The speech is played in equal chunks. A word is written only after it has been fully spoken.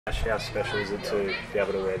Ash, how special is it to be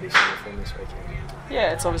able to wear this uniform this weekend?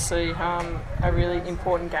 Yeah, it's obviously a really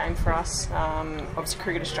important game for us. Obviously,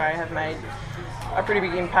 Cricket Australia have made a pretty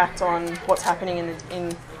big impact on what's happening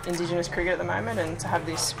in Indigenous cricket at the moment, and to have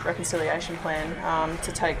this reconciliation plan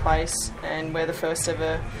to take place, and we're the first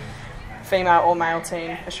ever female or male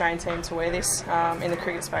team, Australian team, to wear this in the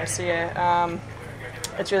cricket space. So yeah,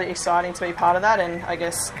 it's really exciting to be part of that, and I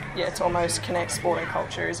guess to almost connect sport and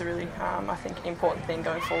culture is a really I think important thing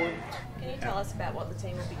going forward. Can you tell us about what the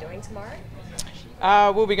team will be doing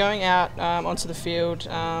tomorrow? We'll be going out onto the field.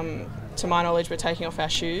 To my knowledge, we're taking off our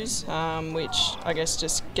shoes, which I guess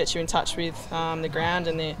just gets you in touch with the ground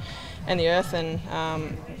and the earth, and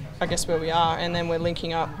I guess where we are. And then we're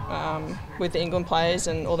linking up with the England players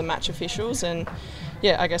and all the match officials, and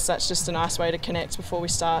yeah, I guess that's just a nice way to connect before we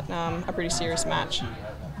start a pretty serious match.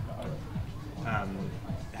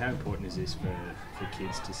 How important is this for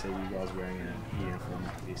kids to see you guys wearing a uniform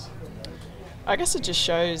like this? I guess it just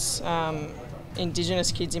shows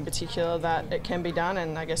Indigenous kids in particular that it can be done,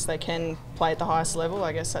 and I guess they can play at the highest level.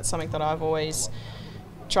 I guess that's something that I've always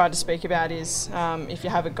tried to speak about is if you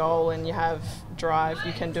have a goal and you have drive,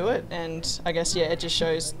 you can do it. And I guess it just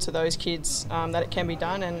shows to those kids that it can be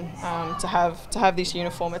done, and to have this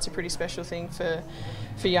uniform, it's a pretty special thing for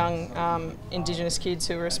young Indigenous kids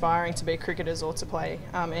who are aspiring to be cricketers or to play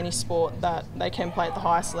any sport that they can play at the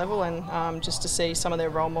highest level, and just to see some of their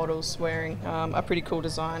role models wearing a pretty cool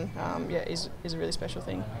design is a really special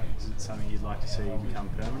thing. Is it something you'd like to see become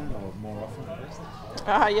permanent or more often?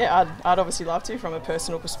 I'd obviously love to, from a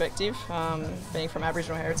personal perspective. Being from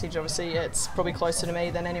Aboriginal heritage, obviously it's probably closer to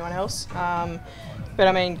me than anyone else. But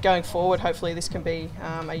I mean, going forward, hopefully this can be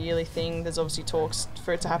a yearly thing. There's obviously talks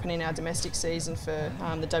for it to happen in our domestic season for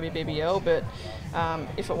the WBBL, but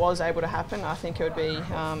if it was able to happen, I think it would be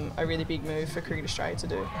a really big move for Cricket Australia to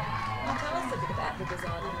do. Can you tell us a bit about the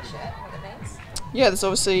design of the shirt, what it means? Yeah, there's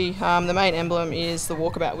obviously the main emblem is the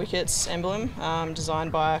Walkabout Wickets emblem,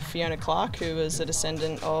 designed by Fiona Clark, who was a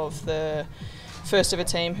descendant of the first ever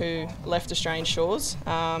team who left Australian shores.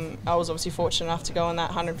 I was obviously fortunate enough to go on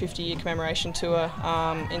that 150-year commemoration tour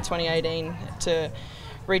in 2018 to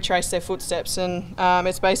retrace their footsteps, and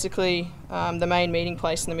it's basically the main meeting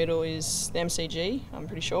place in the middle is the MCG, I'm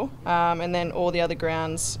pretty sure, and then all the other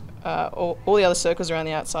grounds, all the other circles around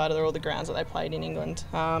the outside are all the grounds that they played in England.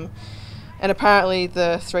 And apparently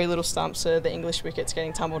the three little stumps are the English wickets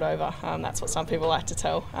getting tumbled over. That's what some people like to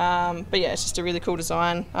tell. But yeah, it's just a really cool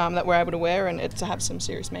design that we're able to wear, and it to have some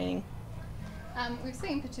serious meaning. We've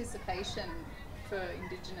seen participation for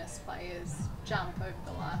Indigenous players jump over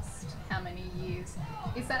the last how many years?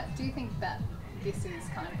 Do you think that this is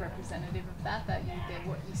kind of representative of that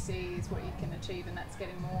what you see is what you can achieve, and that's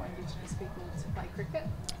getting more Indigenous people to play cricket?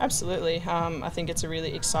 Absolutely. I think it's a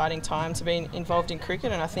really exciting time to be involved in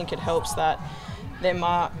cricket, and I think it helps that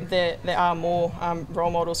there are more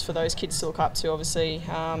role models for those kids to look up to. Obviously,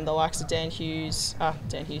 the likes of Dan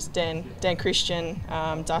Christian,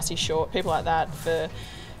 Darcy Short, people like that, for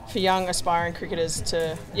young aspiring cricketers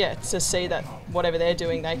to see that whatever they're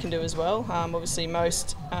doing they can do as well. Obviously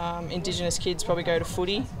most Indigenous kids probably go to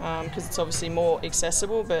footy because it's obviously more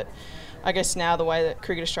accessible, but I guess now the way that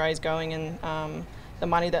Cricket Australia is going, and the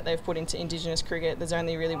money that they've put into Indigenous cricket, there's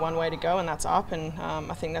only really one way to go, and that's up, and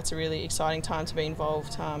I think that's a really exciting time to be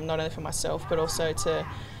involved, not only for myself but also to,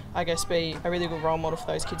 I guess, be a really good role model for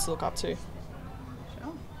those kids to look up to.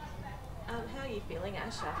 How are you feeling,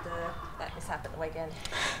 Ash, after that mishap at the weekend?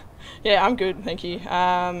 Yeah, I'm good, thank you.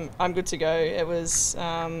 I'm good to go. It was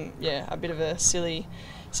a bit of a silly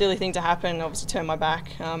thing to happen. Obviously turned my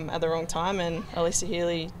back at the wrong time, and Alyssa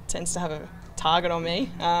Healy tends to have a target on me.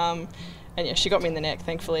 And yeah, she got me in the neck.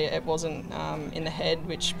 Thankfully it wasn't in the head,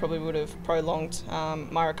 which probably would have prolonged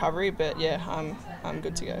my recovery, but yeah, I'm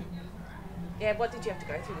good to go. Yeah, what did you have to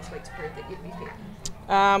go through this week to prove that you'd be fit?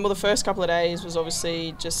 Well, the first couple of days was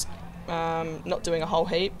obviously just not doing a whole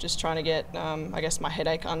heap, just trying to get I guess my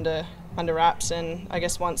headache under wraps, and I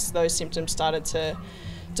guess once those symptoms started to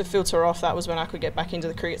filter off, that was when I could get back into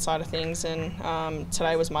the cricket side of things, and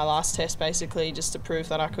today was my last test, basically just to prove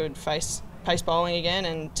that I could face pace bowling again,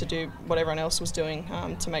 and to do what everyone else was doing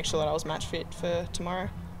to make sure that I was match fit for tomorrow.